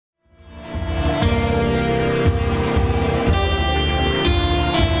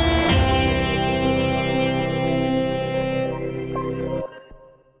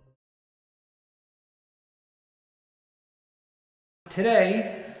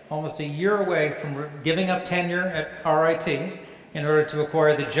Today, almost a year away from giving up tenure at RIT in order to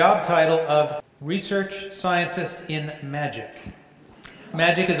acquire the job title of Research Scientist in Magic.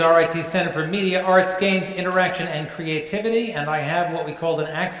 Magic is RIT's Center for Media, Arts, Games, Interaction, and Creativity, and I have what we call an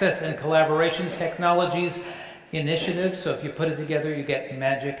Access and Collaboration Technologies Initiative. So if you put it together, you get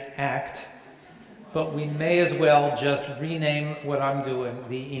Magic Act. But we may as well just rename what I'm doing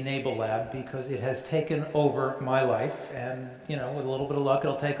the e-NABLE Lab, because it has taken over my life, and you know, with a little bit of luck,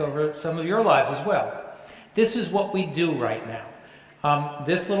 it'll take over some of your lives as well. This is what we do right now.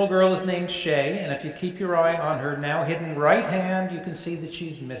 This little girl is named Shay, and if you keep your eye on her now hidden right hand, you can see that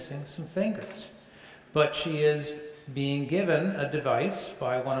she's missing some fingers. But she is being given a device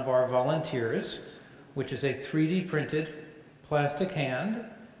by one of our volunteers, which is a 3D printed plastic hand,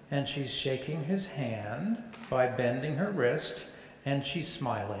 and she's shaking his hand by bending her wrist, and she's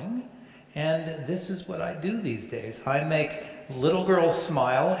smiling. And this is what I do these days. I make little girls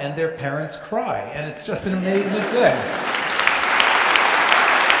smile and their parents cry, and it's just an amazing thing.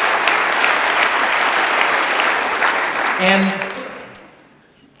 And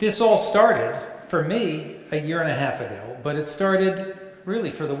this all started, for me, a year and a half ago, but it started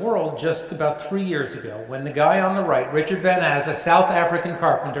really for the world just about 3 years ago, when the guy on the right, Richard Van Az, a South African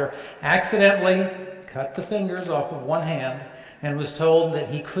carpenter, accidentally cut the fingers off of one hand and was told that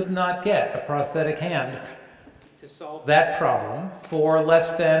he could not get a prosthetic hand to solve that problem for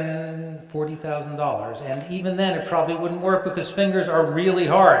less than $40,000. And even then it probably wouldn't work because fingers are really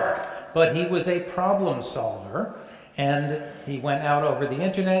hard. But he was a problem solver, and he went out over the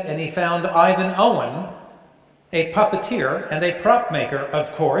internet and he found Ivan Owen, a puppeteer and a prop maker,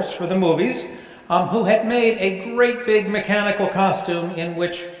 of course, for the movies, who had made a great big mechanical costume in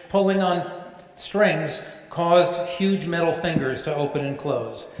which pulling on strings caused huge metal fingers to open and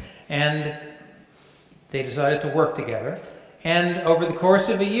close. And they decided to work together. And over the course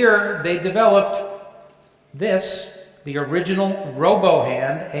of a year, they developed this, the original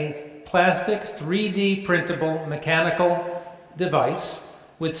RoboHand, a plastic 3D printable mechanical device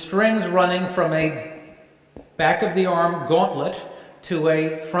with strings running from a back of the arm gauntlet to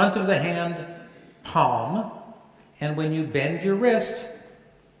a front of the hand palm, and when you bend your wrist,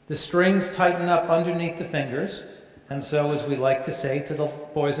 the strings tighten up underneath the fingers. And so, as we like to say to the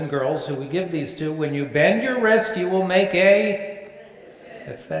boys and girls who we give these to, when you bend your wrist, you will make a...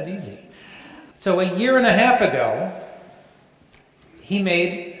 It's that easy. So a year and a half ago, he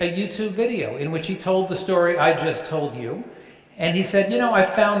made a YouTube video in which he told the story I just told you. And he said, you know, I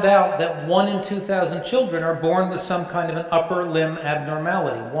found out that 1 in 2,000 children are born with some kind of an upper limb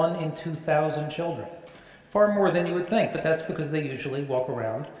abnormality. 1 in 2,000 children. Far more than you would think, but that's because they usually walk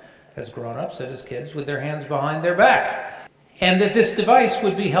around as grown-ups and as kids with their hands behind their back. And that this device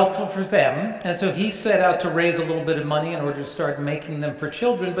would be helpful for them. And so he set out to raise a little bit of money in order to start making them for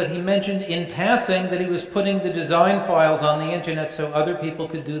children, but he mentioned in passing that he was putting the design files on the internet so other people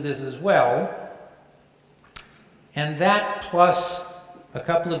could do this as well. And that, plus a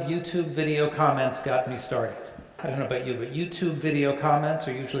couple of YouTube video comments, got me started. I don't know about you, but YouTube video comments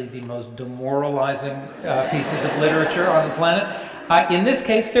are usually the most demoralizing pieces of literature on the planet. In this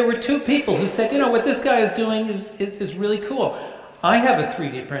case, there were 2 people who said, you know, what this guy is doing is really cool. I have a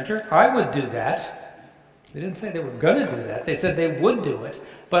 3D printer. I would do that. They didn't say they were going to do that. They said they would do it.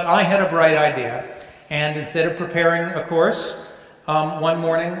 But I had a bright idea. And instead of preparing a course, one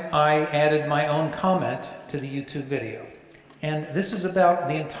morning I added my own comment to the YouTube video. And this is about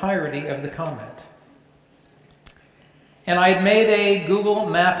the entirety of the comment. And I had made a Google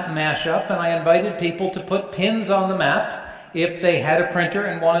map mashup, and I invited people to put pins on the map if they had a printer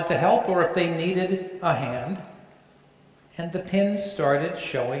and wanted to help, or if they needed a hand. And the pins started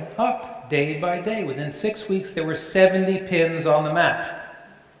showing up day by day. Within 6 weeks, there were 70 pins on the map.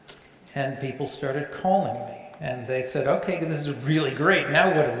 And people started calling me. And they said, okay, this is really great.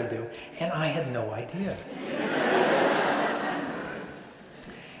 Now what do we do? And I had no idea.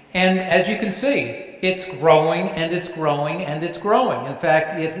 And as you can see, it's growing and it's growing and it's growing. In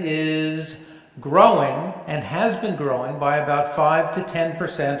fact, it is growing and has been growing by about 5 to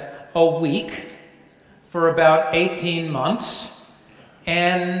 10% a week for about 18 months.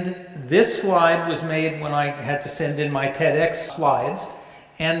 And this slide was made when I had to send in my TEDx slides.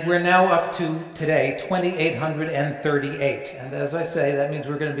 And we're now up to, today, 2,838. And as I say, that means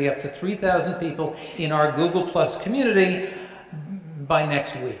we're going to be up to 3,000 people in our Google Plus community by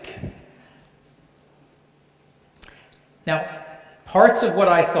next week. Now, parts of what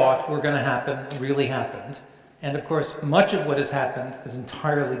I thought were going to happen really happened. And of course, much of what has happened is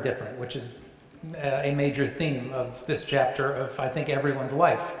entirely different, which is a major theme of this chapter of, I think, everyone's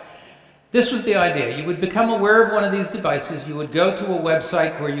life. This was the idea. You would become aware of one of these devices. You would go to a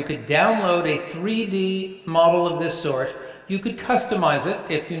website where you could download a 3D model of this sort. You could customize it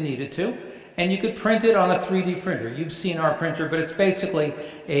if you needed to, and you could print it on a 3D printer. You've seen our printer, but it's basically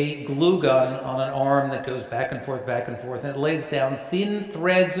a glue gun on an arm that goes back and forth, and it lays down thin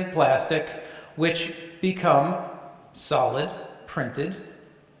threads of plastic which become solid, printed,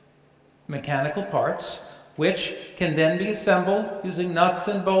 mechanical parts, which can then be assembled using nuts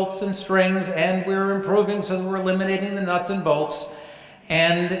and bolts and strings, and we're improving so we're eliminating the nuts and bolts.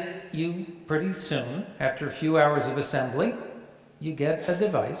 And you, pretty soon, after a few hours of assembly, you get a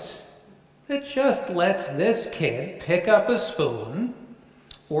device that just lets this kid pick up a spoon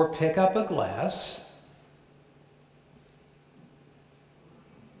or pick up a glass.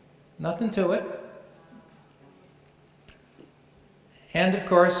 Nothing to it. And of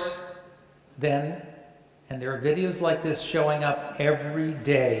course, then, and there are videos like this showing up every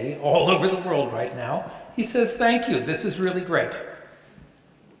day all over the world right now, he says, "Thank you, this is really great."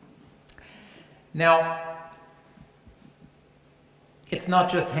 Now, it's not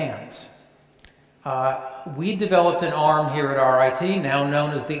just hands. We developed an arm here at RIT, now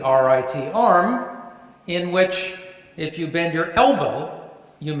known as the RIT arm, in which if you bend your elbow,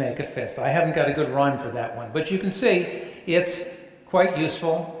 you make a fist. I haven't got a good rhyme for that one, but you can see it's quite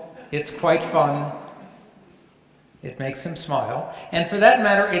useful, it's quite fun, it makes him smile. And for that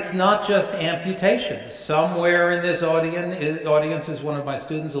matter, it's not just amputations. Somewhere in this audience is one of my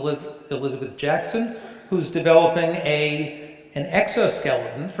students, Elizabeth Jackson, who's developing an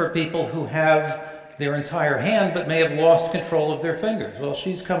exoskeleton for people who have their entire hand but may have lost control of their fingers. Well,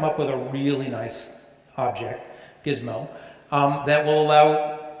 she's come up with a really nice object, gizmo, that will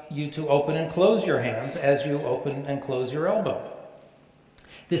allow you to open and close your hands as you open and close your elbow.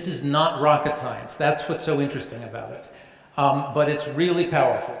 This is not rocket science. That's what's so interesting about it. But it's really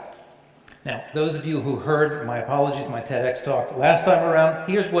powerful. Now, those of you who heard, my apologies, my TEDx talk last time around,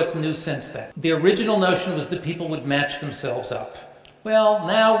 here's what's new since then. The original notion was that people would match themselves up. Well,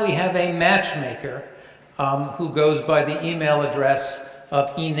 now we have a matchmaker who goes by the email address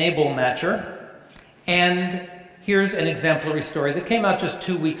of e-NABLE matcher. And here's an exemplary story that came out just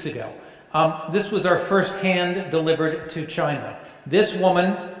 2 weeks ago. This was our first hand delivered to China. This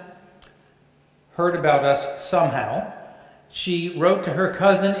woman heard about us somehow. She wrote to her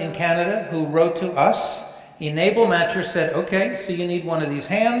cousin in Canada, who wrote to us. e-NABLE matcher said, "Okay, so you need one of these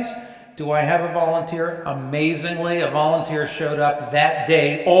hands. Do I have a volunteer?" Amazingly, a volunteer showed up that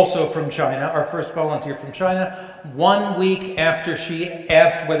day, also from China, our first volunteer from China. 1 week after she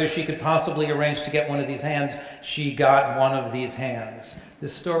asked whether she could possibly arrange to get one of these hands, she got one of these hands.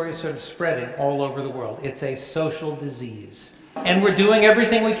 This story is sort of spreading all over the world. It's a social disease. And we're doing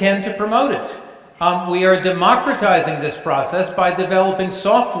everything we can to promote it. We are democratizing this process by developing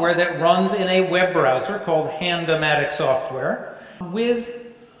software that runs in a web browser called Handomatic software, with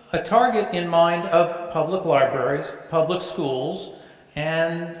a target in mind of public libraries, public schools,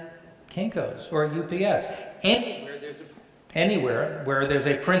 and Kinko's or UPS. Anywhere where there's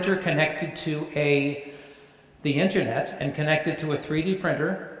a printer connected to the internet and connected to a 3D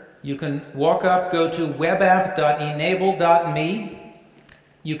printer, you can walk up, go to webapp.enable.me.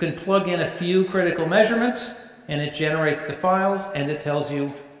 You can plug in a few critical measurements, and it generates the files, and it tells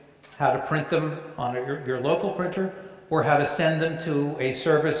you how to print them on your local printer, or how to send them to a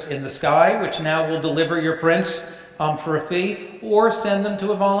service in the sky, which now will deliver your prints for a fee, or send them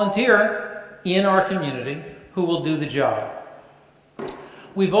to a volunteer in our community who will do the job.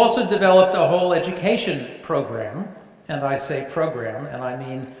 We've also developed a whole education program, and I say program, and I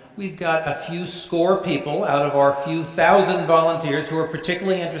mean we've got a few score people out of our few thousand volunteers who are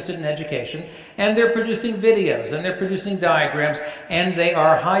particularly interested in education, and they're producing videos, and they're producing diagrams, and they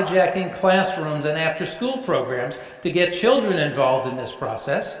are hijacking classrooms and after-school programs to get children involved in this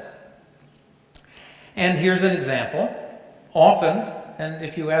process. And here's an example. Often, and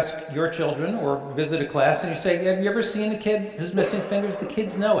if you ask your children or visit a class and you say, "Have you ever seen a kid who's missing fingers?" The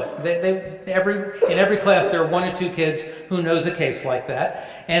kids know it. In every class there are 1 or 2 kids who knows a case like that.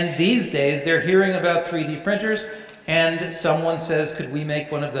 And these days they're hearing about 3D printers, and someone says, "Could we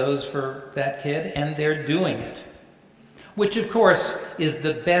make one of those for that kid?" And they're doing it. Which of course is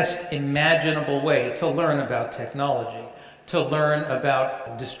the best imaginable way to learn about technology, to learn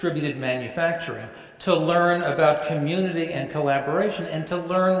about distributed manufacturing, to learn about community and collaboration, and to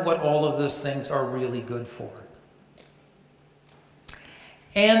learn what all of those things are really good for.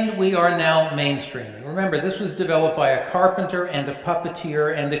 And we are now mainstreaming. Remember, this was developed by a carpenter and a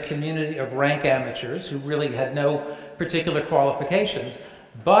puppeteer and a community of rank amateurs who really had no particular qualifications.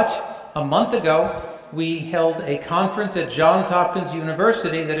 But a month ago, we held a conference at Johns Hopkins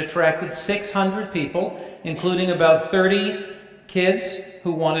University that attracted 600 people, including about 30 kids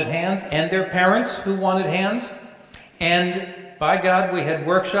who wanted hands and their parents who wanted hands. And by God, we had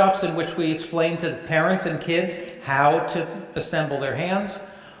workshops in which we explained to the parents and kids how to assemble their hands.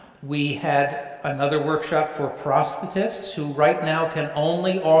 We had another workshop for prosthetists who right now can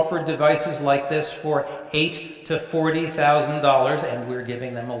only offer devices like this for $8,000 to $40,000, and we're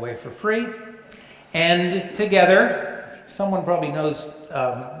giving them away for free. And together, someone probably knows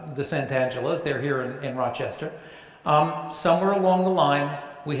the Santangelos, they're here in Rochester. Somewhere along the line,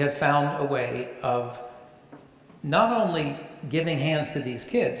 we have found a way of not only giving hands to these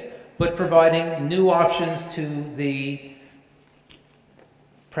kids, but providing new options to the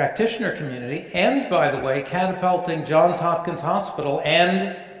practitioner community, and, by the way, catapulting Johns Hopkins Hospital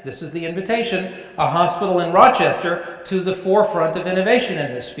and, this is the invitation, a hospital in Rochester to the forefront of innovation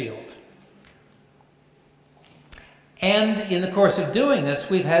in this field. And in the course of doing this,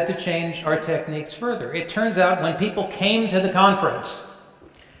 we've had to change our techniques further. It turns out when people came to the conference,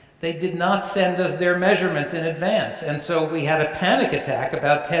 they did not send us their measurements in advance. And so we had a panic attack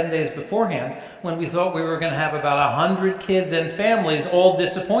about 10 days beforehand when we thought we were going to have about 100 kids and families all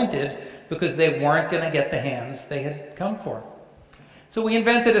disappointed because they weren't going to get the hands they had come for. So we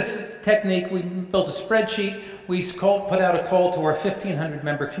invented a technique. We built a spreadsheet. We put out a call to our 1,500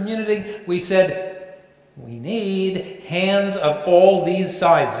 member community. We said, we need hands of all these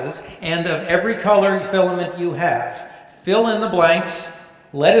sizes and of every color filament you have. Fill in the blanks.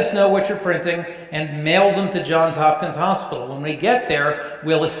 Let us know what you're printing and mail them to Johns Hopkins Hospital. When we get there,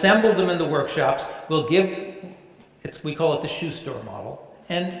 we'll assemble them in the workshops. We'll give, we call it the shoe store model,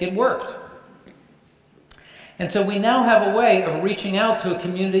 and it worked. And so we now have a way of reaching out to a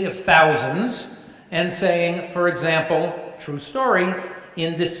community of thousands and saying, for example, true story,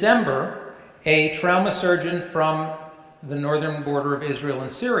 in December, a trauma surgeon from the northern border of Israel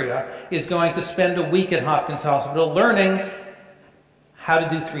and Syria is going to spend a week at Hopkins Hospital learning how to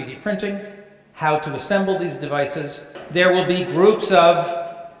do 3D printing, how to assemble these devices. There will be groups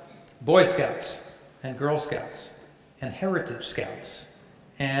of Boy Scouts and Girl Scouts and Heritage Scouts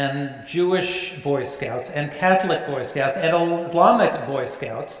and Jewish Boy Scouts and Catholic Boy Scouts and Islamic Boy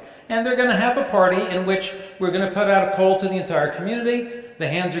Scouts. And they're going to have a party in which we're going to put out a call to the entire community. The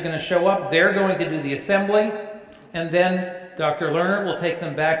hands are going to show up. They're going to do the assembly. And then Dr. Lerner will take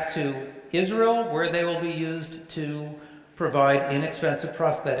them back to Israel, where they will be used to provide inexpensive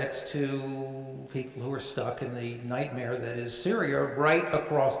prosthetics to people who are stuck in the nightmare that is Syria right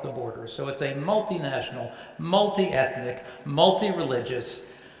across the border. So it's a multinational, multi-ethnic, multi-religious,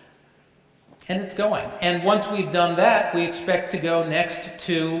 and it's going. And once we've done that, we expect to go next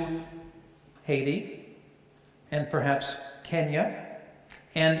to Haiti and perhaps Kenya.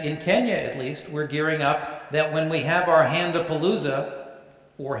 And in Kenya, at least, we're gearing up that when we have our Handapalooza,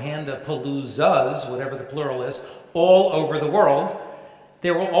 or Handapaloozas, whatever the plural is, all over the world,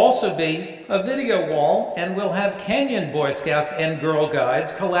 there will also be a video wall, and we'll have Kenyan Boy Scouts and Girl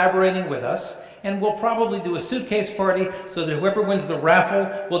Guides collaborating with us, and we'll probably do a suitcase party so that whoever wins the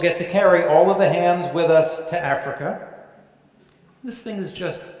raffle will get to carry all of the hands with us to Africa. This thing is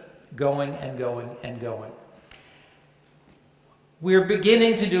just going and going and going. We're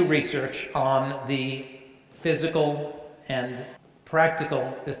beginning to do research on the physical and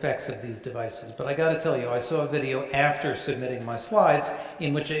practical effects of these devices. But I got to tell you, I saw a video after submitting my slides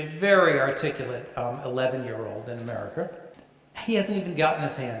in which a very articulate 11-year-old in America, he hasn't even gotten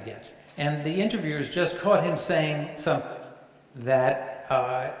his hand yet. And the interviewers just caught him saying something that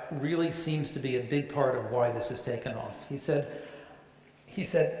really seems to be a big part of why this has taken off. He said,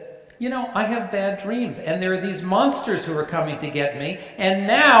 you know, I have bad dreams, and there are these monsters who are coming to get me, and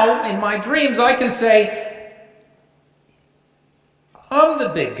now in my dreams I can say, I'm the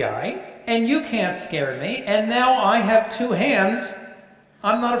big guy, and you can't scare me, and now I have two hands.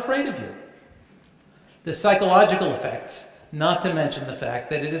 I'm not afraid of you. The psychological effects, not to mention the fact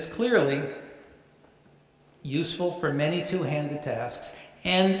that it is clearly useful for many two-handed tasks,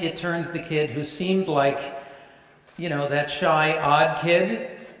 and it turns the kid who seemed like, you know, that shy, odd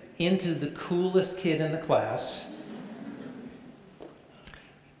kid into the coolest kid in the class.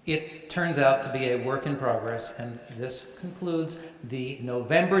 It turns out to be a work in progress, and this concludes the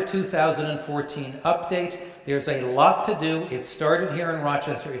November 2014 update. There's a lot to do. It started here in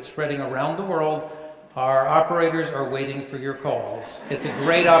Rochester. It's spreading around the world. Our operators are waiting for your calls. It's a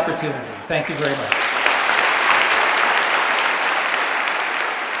great opportunity. Thank you very much.